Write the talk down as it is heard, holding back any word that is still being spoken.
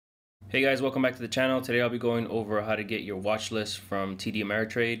Hey guys, welcome back to the channel. Today I'll be going over how to get your watch list from TD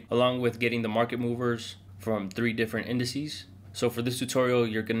Ameritrade, along with getting the market movers from 3 different indices. So for this tutorial,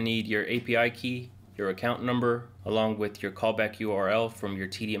 you're going to need your API key, your account number, along with your callback URL from your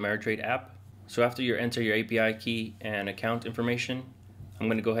TD Ameritrade app. So after you enter your API key and account information, I'm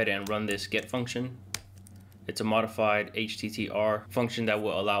going to go ahead and run this get function. It's a modified HTTR function that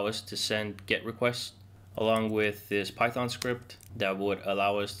will allow us to send get requests, along with this Python script that would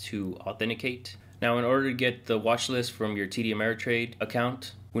allow us to authenticate. Now, in order to get the watch list from your TD Ameritrade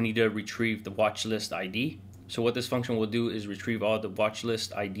account, we need to retrieve the watch list ID. So what this function will do is retrieve all the watch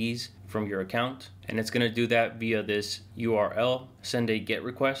list IDs from your account, and it's going to do that via this URL, send a get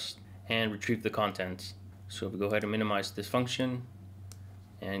request, and retrieve the contents. So if we go ahead and minimize this function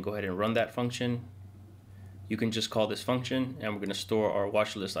and go ahead and run that function, you can just call this function, and we're going to store our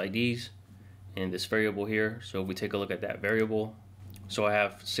watch list IDs in this variable here. So if we take a look at that variable, so I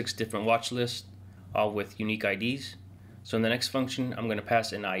have 6 different watch lists, all with unique IDs. So in the next function, I'm going to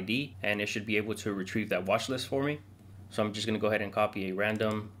pass an ID, and it should be able to retrieve that watch list for me. So I'm just going to go ahead and copy a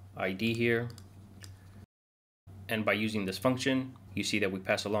random ID here, and by using this function, you see that we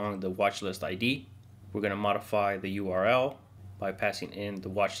pass along the watch list ID. We're going to modify the URL by passing in the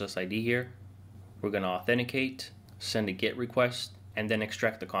watch list ID here. We're going to authenticate, send a get request, and then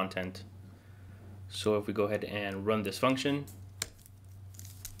extract the content. So if we go ahead and run this function,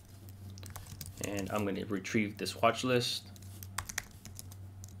 and I'm going to retrieve this watch list.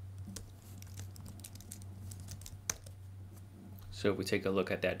 So if we take a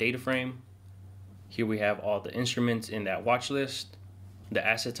look at that data frame, here we have all the instruments in that watch list, the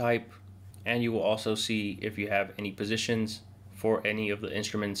asset type, and you will also see if you have any positions for any of the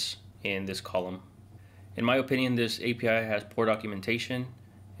instruments in this column. In my opinion, this API has poor documentation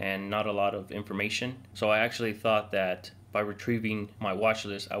and not a lot of information. So I actually thought that by retrieving my watch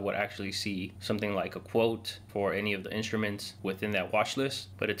list, I would actually see something like a quote for any of the instruments within that watch list.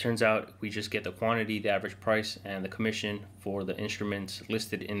 But it turns out we just get the quantity, the average price, and the commission for the instruments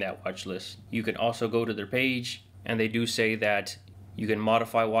listed in that watch list. You can also go to their page, and they do say that you can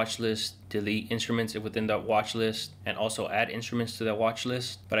modify watch lists, delete instruments within that watch list, and also add instruments to that watch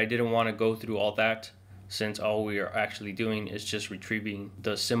list. But I didn't want to go through all that, since all we are actually doing is just retrieving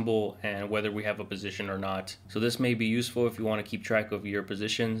the symbol and whether we have a position or not. So this may be useful if you want to keep track of your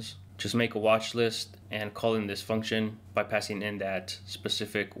positions. Just make a watch list and call in this function by passing in that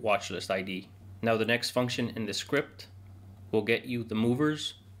specific watch list ID. Now the next function in the script will get you the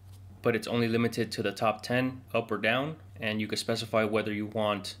movers, but it's only limited to the top 10 up or down, and you can specify whether you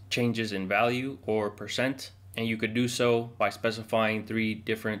want changes in value or percent. And you could do so by specifying 3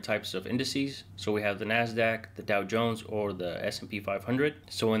 different types of indices. So we have the NASDAQ, the Dow Jones, or the S&P-500.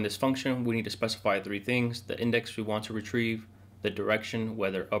 So in this function, we need to specify 3 things: the index we want to retrieve, the direction,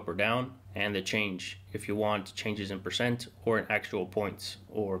 whether up or down, and the change, if you want changes in percent or in actual points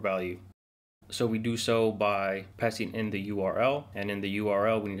or value. So we do so by passing in the URL, and in the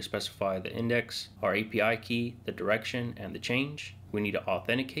URL, we need to specify the index, our API key, the direction, and the change. We need to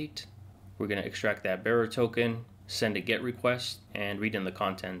authenticate. We're going to extract that bearer token, send a get request, and read in the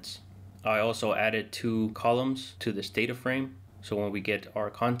contents. I also added 2 columns to this data frame. So when we get our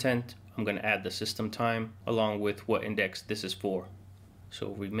content, I'm going to add the system time along with what index this is for.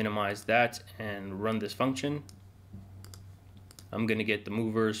 So if we minimize that and run this function, I'm going to get the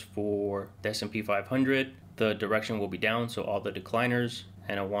movers for the S&P 500. The direction will be down, so all the decliners,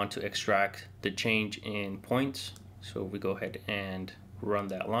 and I want to extract the change in points. So if we go ahead and run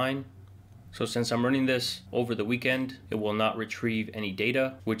that line. So since I'm running this over the weekend, it will not retrieve any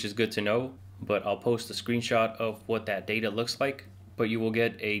data, which is good to know, but I'll post a screenshot of what that data looks like. But you will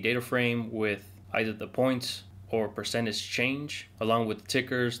get a data frame with either the points or percentage change, along with the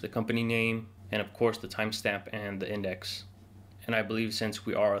tickers, the company name, and of course the timestamp and the index. And I believe since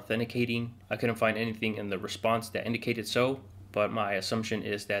we are authenticating, I couldn't find anything in the response that indicated so, but my assumption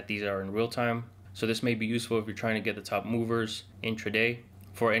is that these are in real time. So this may be useful if you're trying to get the top movers intraday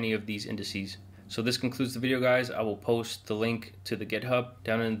for any of these indices. So this concludes the video, guys. I will post the link to the GitHub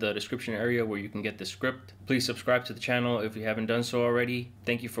down in the description area where you can get the script. Please subscribe to the channel if you haven't done so already.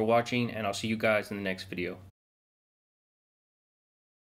 Thank you for watching, and I'll see you guys in the next video.